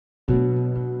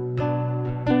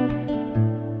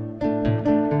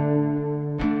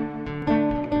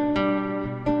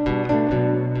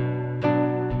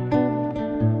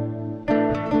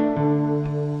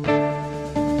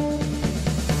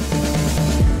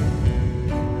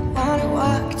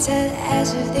to the edge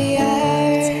of the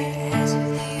earth,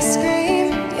 scream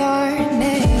your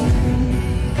name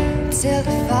till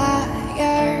the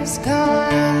fire's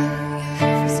gone.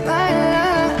 It's my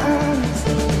lungs.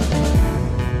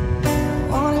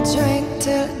 Wanna drink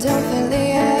till I don't feel the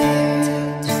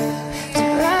urge to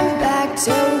run back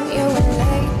to you and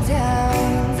lay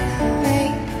down.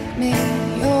 Make me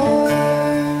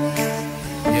yours.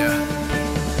 Yeah,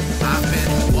 I've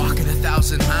been walking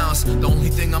 1,000 miles. The only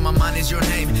thing on my mind is your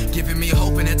name, giving me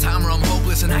hope in a time where I'm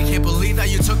hopeless, and I can't believe that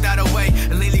you took that away.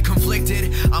 And lately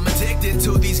conflicted, I'm addicted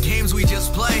to these games we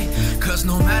just play. Cause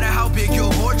no matter how big your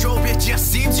wardrobe, it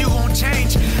just seems you won't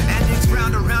change. And it's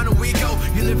round and round and we go.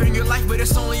 You're living your life, but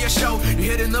it's only a show.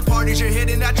 You're hitting the parties, you're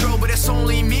hitting that drove, but it's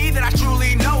only me that I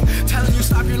truly know. Telling you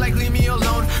stop, you're like leave me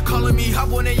alone. Calling me up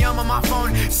when I'm on my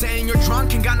phone, saying you're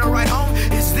drunk and got no ride home.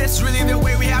 Is this really the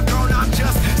way we have grown? I'm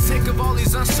just sick of all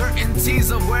these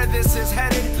uncertainties of where this is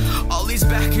headed. All these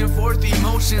back and forth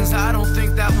emotions, I don't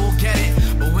think that we'll get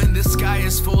it. But when the sky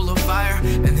is full of fire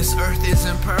and this earth is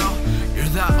in peril, you're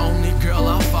the only girl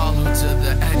I'll follow to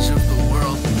the edge of the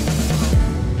world.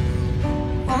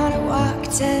 Wanna walk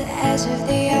to the edge of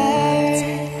the earth,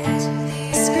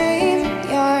 scream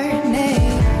your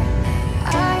name.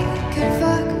 I could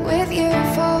fuck with you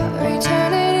for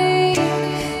eternity,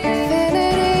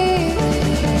 infinity.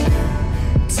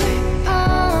 Turn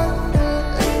on the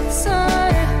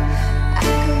sun. I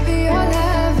could be your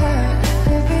lover, I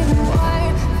could be the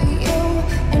one for you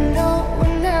and no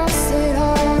one else at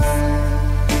all.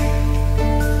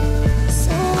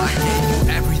 So I gave you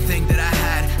everything that I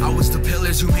had. I was the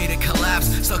pillars who made it collapse.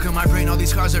 Stuck in my brain, all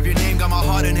these scars of your name. Got my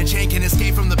heart in a chain, can't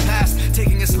escape from the past.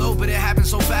 Taking it slow, but it happened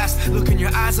so fast. Look in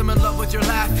your eyes, I'm in love with your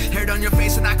laugh. Hair down your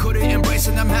face and I couldn't embrace.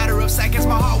 In a matter of seconds,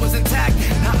 my heart was intact.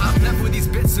 Now I'm left with these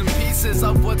bits and pieces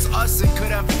of what's us and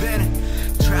could have been.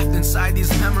 Trapped inside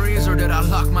these memories, or did I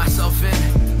lock myself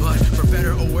in? But for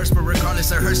better or worse, but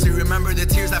regardless it hurts to remember the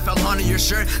tears that fell onto your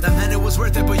shirt. That meant it was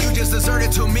worth it, but you just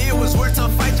deserted. To me it was worth to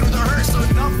fight through the hurt. So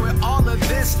enough with all of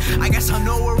this, I guess I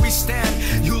know where we stand.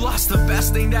 You lost the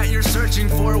best thing that you're searching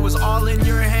for, it was all in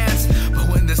your hands. But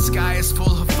when the sky is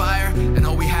full of fire and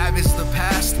all we have is the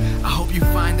past, I hope you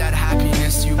find that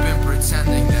happiness you've been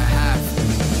pretending to have.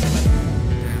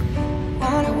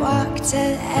 wanna walk to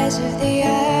the edge of the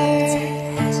earth,